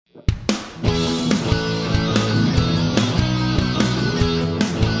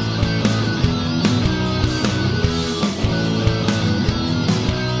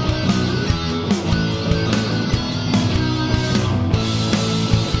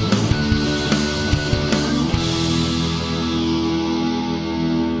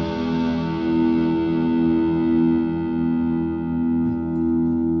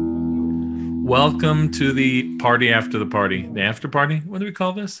Welcome to the party after the party. The after party? What do we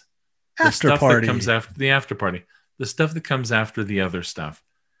call this? The After stuff party. that comes after the after party. The stuff that comes after the other stuff.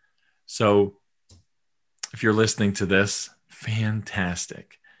 So if you're listening to this,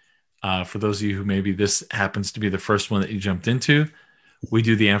 fantastic. For those of you who maybe this happens to be the first one that you jumped into, we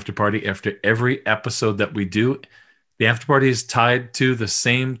do the after party after every episode that we do. The after party is tied to the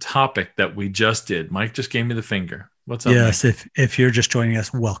same topic that we just did. Mike just gave me the finger. What's up, Yes, Mike? if you're just joining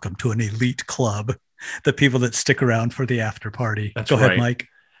us, welcome to an elite club. The people that stick around for the after party. That's Go ahead, right. Mike.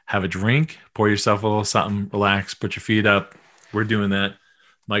 Have a drink, pour yourself a little something, relax, put your feet up. We're doing that.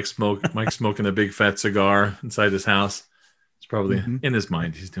 Mike's smoking a big fat cigar inside his house. It's probably in his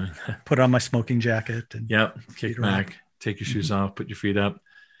mind he's doing that. Put on my smoking jacket. And Yep. Kick back, take your shoes off, put your feet up,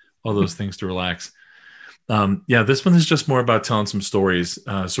 all those things to relax. This one is just more about telling some stories.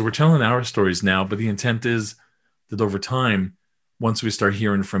 So we're telling our stories now, but the intent is that over time, once we start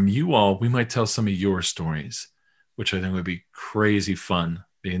hearing from you all, we might tell some of your stories, which I think would be crazy fun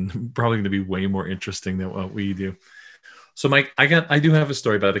and probably going to be way more interesting than what we do. So Mike, I do have a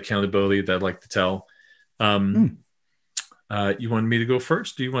story about accountability that I'd like to tell. You wanted me to go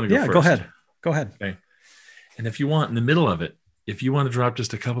first? Do you want to go first? Yeah, go ahead. Okay. And if you want, in the middle of it, if you want to drop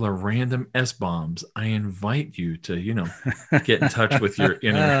just a couple of random S-bombs, I invite you to, get in touch with your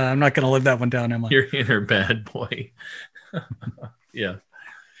inner. I'm not going to live that one down, am I? Your inner bad boy. Yeah.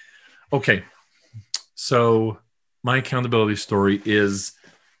 Okay. So my accountability story is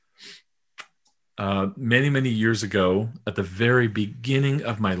many, many years ago, at the very beginning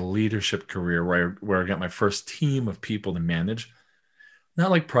of my leadership career, where I got my first team of people to manage.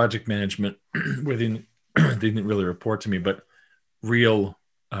 Not like project management, where they didn't really report to me, but real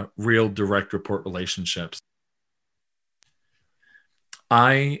direct report relationships.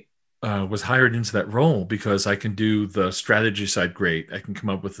 I was hired into that role because I can do the strategy side great. I can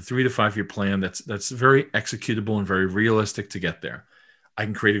come up with a 3 to 5 year plan that's very executable and very realistic to get there. I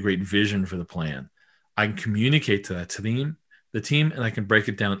can create a great vision for the plan. I can communicate to the team, and I can break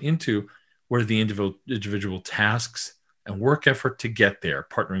it down into what are the individual tasks and work effort to get there,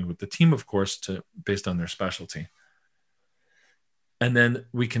 partnering with the team, of course, based on their specialty. And then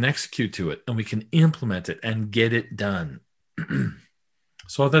we can execute to it, and we can implement it and get it done.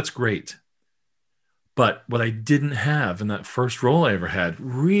 So that's great. But what I didn't have in that first role I ever had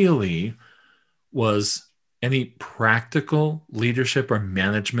really was any practical leadership or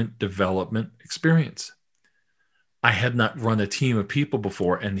management development experience. I had not run a team of people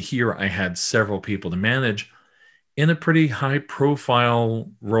before, and here I had several people to manage in a pretty high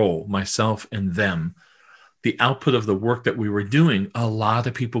profile role, myself and them. The output of the work that we were doing, a lot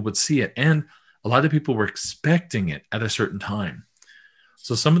of people would see it, and a lot of people were expecting it at a certain time.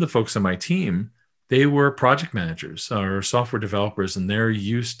 So some of the folks on my team, they were project managers or software developers, and they're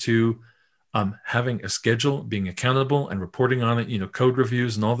used to having a schedule, being accountable and reporting on it, code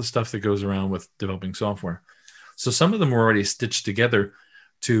reviews and all the stuff that goes around with developing software. So some of them were already stitched together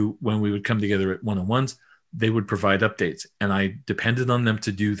to when we would come together at one-on-ones, they would provide updates, and I depended on them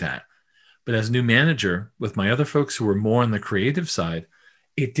to do that. But as new manager with my other folks who were more on the creative side,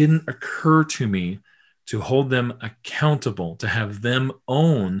 it didn't occur to me to hold them accountable, to have them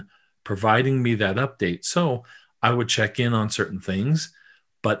own providing me that update. So I would check in on certain things,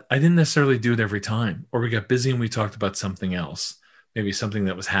 but I didn't necessarily do it every time. Or we got busy and we talked about something else, maybe something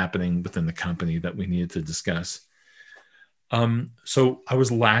that was happening within the company that we needed to discuss. So I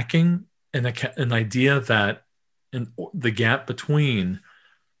was lacking an idea that the gap between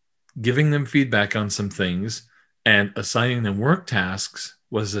giving them feedback on some things and assigning them work tasks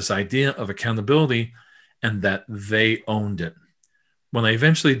was this idea of accountability, and that they owned it. When I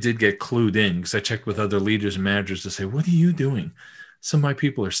eventually did get clued in, because I checked with other leaders and managers to say, what are you doing? Some of my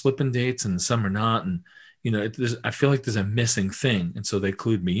people are slipping dates and some are not. And, I feel like there's a missing thing. And so they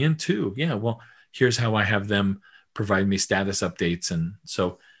clued me in too. Yeah, well, here's how I have them provide me status updates. And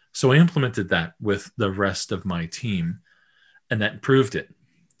so I implemented that with the rest of my team, and that improved it.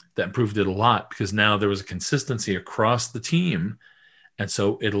 That improved it a lot, because now there was a consistency across the team. And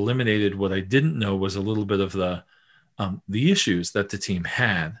so it eliminated what I didn't know was a little bit of the issues that the team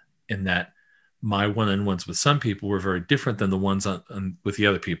had, in that my one-on-ones with some people were very different than the ones with the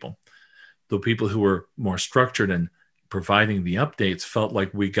other people. The people who were more structured and providing the updates felt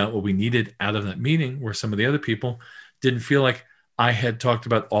like we got what we needed out of that meeting, where some of the other people didn't feel like I had talked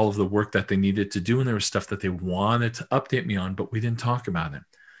about all of the work that they needed to do. And there was stuff that they wanted to update me on, but we didn't talk about it.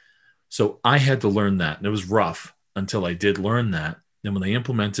 So I had to learn that. And it was rough until I did learn that. And when they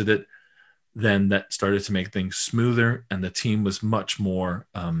implemented it, then that started to make things smoother, and the team was much more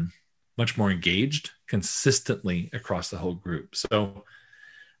engaged consistently across the whole group. So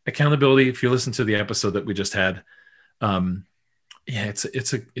accountability, if you listen to the episode that we just had, yeah,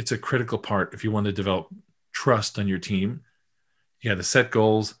 it's a critical part. If you want to develop trust on your team, you got to set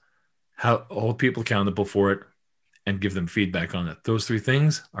goals, hold people accountable for it, and give them feedback on it. Those three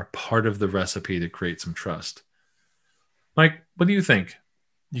things are part of the recipe to create some trust. Mike, what do you think?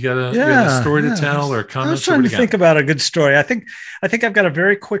 You got a story to tell or comments? I was trying to think about a good story. I think I've got a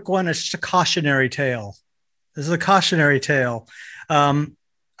very quick one. It's just a cautionary tale. This is a cautionary tale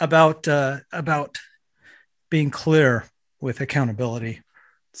about being clear with accountability.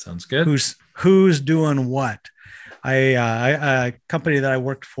 Sounds good. Who's doing what? A company that I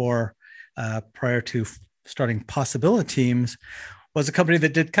worked for prior to starting Possibility Teams was a company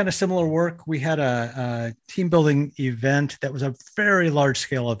that did kind of similar work. We had a team building event that was a very large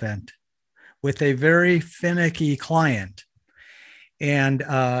scale event with a very finicky client. And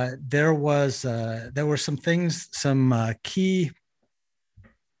there were some things, some key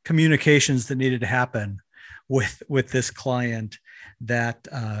communications that needed to happen with this client that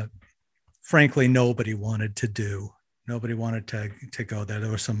frankly, nobody wanted to do. Nobody wanted to go there.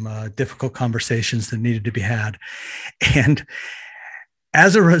 There were some difficult conversations that needed to be had. And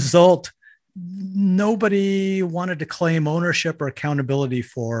as a result, nobody wanted to claim ownership or accountability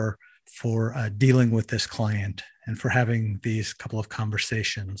for dealing with this client and for having these couple of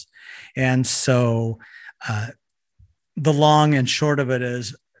conversations. And so the long and short of it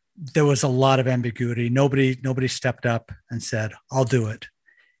is there was a lot of ambiguity. Nobody stepped up and said, I'll do it.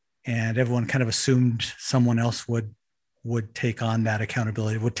 And everyone kind of assumed someone else would take on that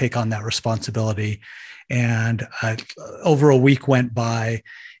accountability, would take on that responsibility. And over a week went by,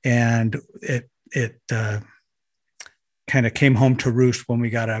 and it kind of came home to roost when we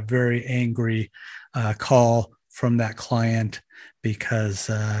got a very angry call from that client because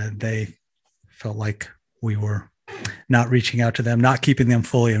they felt like we were not reaching out to them, not keeping them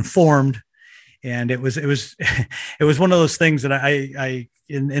fully informed. And it was one of those things that I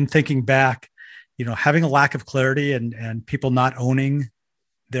in thinking back, having a lack of clarity and people not owning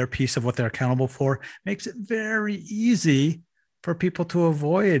their piece of what they're accountable for makes it very easy for people to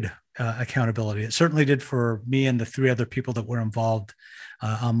avoid accountability. It certainly did for me and the three other people that were involved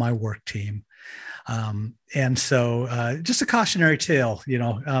on my work team. And so just a cautionary tale,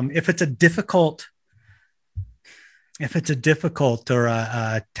 if it's a difficult or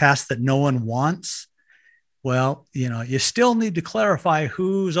a task that no one wants, well, you still need to clarify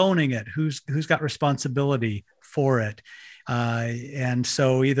who's owning it, who's got responsibility for it. And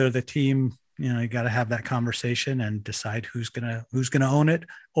so either the team, you got to have that conversation and decide who's gonna own it,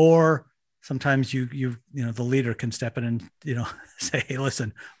 or sometimes you the leader can step in and say, hey,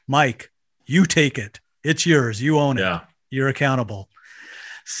 listen, Mike, you take it, it's yours, you own it, you're accountable.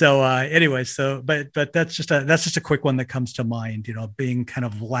 So anyway, but that's just a quick one that comes to mind. Being kind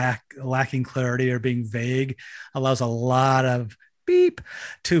of lacking clarity or being vague allows a lot of beep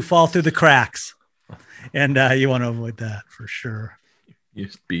to fall through the cracks, and you want to avoid that for sure. You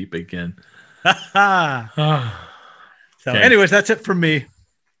beep again. So, anyways, that's it from me.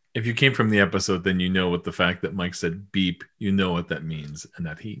 If you came from the episode, then with the fact that Mike said beep, what that means, and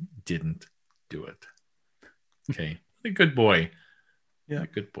that he didn't do it. Okay, a good boy. Yeah,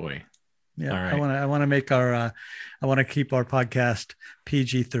 good boy. Yeah, all right. I want to make I want to keep our podcast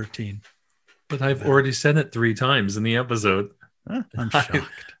PG-13. But I've already said it 3 times in the episode. I'm shocked.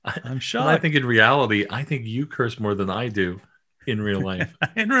 I'm shocked. I think in reality, I think you curse more than I do in real life.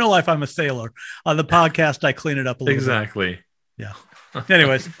 In real life, I'm a sailor. On the podcast, I clean it up a little bit. Yeah.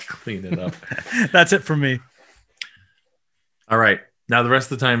 Anyways. Clean it up. That's it for me. All right. Now the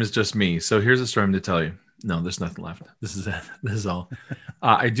rest of the time is just me. So here's a story I'm going to tell you. No, there's nothing left. This is it. This is all.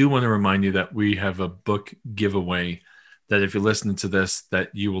 I do want to remind you that we have a book giveaway that if you're listening to this, that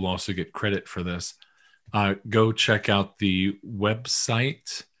you will also get credit for this. Go check out the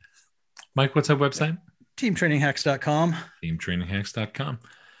website. Mike, what's that website? Teamtraininghacks.com. Teamtraininghacks.com.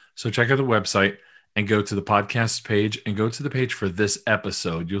 So check out the website and go to the podcast page and go to the page for this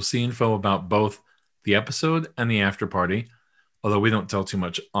episode. You'll see info about both the episode and the after party. Although we don't tell too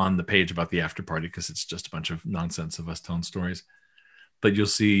much on the page about the after party because it's just a bunch of nonsense of us telling stories. But you'll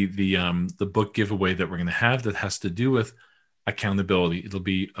see the book giveaway that we're going to have that has to do with accountability. It'll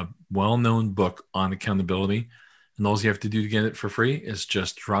be a well-known book on accountability. And all you have to do to get it for free is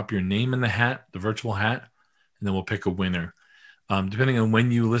just drop your name in the hat, the virtual hat, and then we'll pick a winner. Depending on when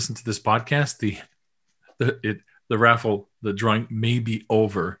you listen to this podcast, the raffle, the drawing may be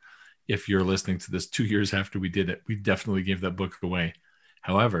over. If you're listening to this 2 years after we did it, we definitely gave that book away.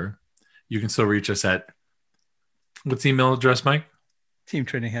 However, you can still reach us at what's the email address, Mike?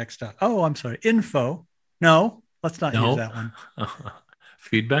 Teamtraininghacks. Oh, I'm sorry. Info. No, let's not use that one.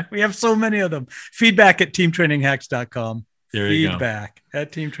 Feedback? We have so many of them. Feedback at teamtraininghacks.com. There you go. Feedback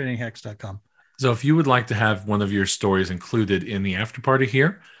at teamtraininghacks.com. So if you would like to have one of your stories included in the after party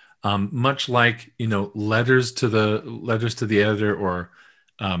here, much like, letters to the editor or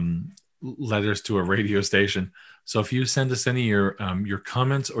letters to a radio station. So if you send us any of your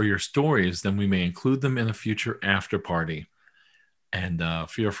comments or your stories, then we may include them in a future after party. And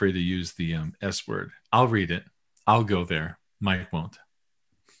feel free to use the S word. I'll read it. I'll go there. Mike won't.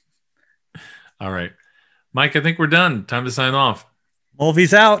 All right. Mike, I think we're done. Time to sign off.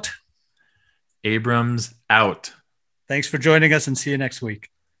 Mulvey's out. Abrams out. Thanks for joining us and see you next week.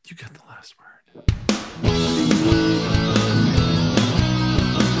 You got the last word.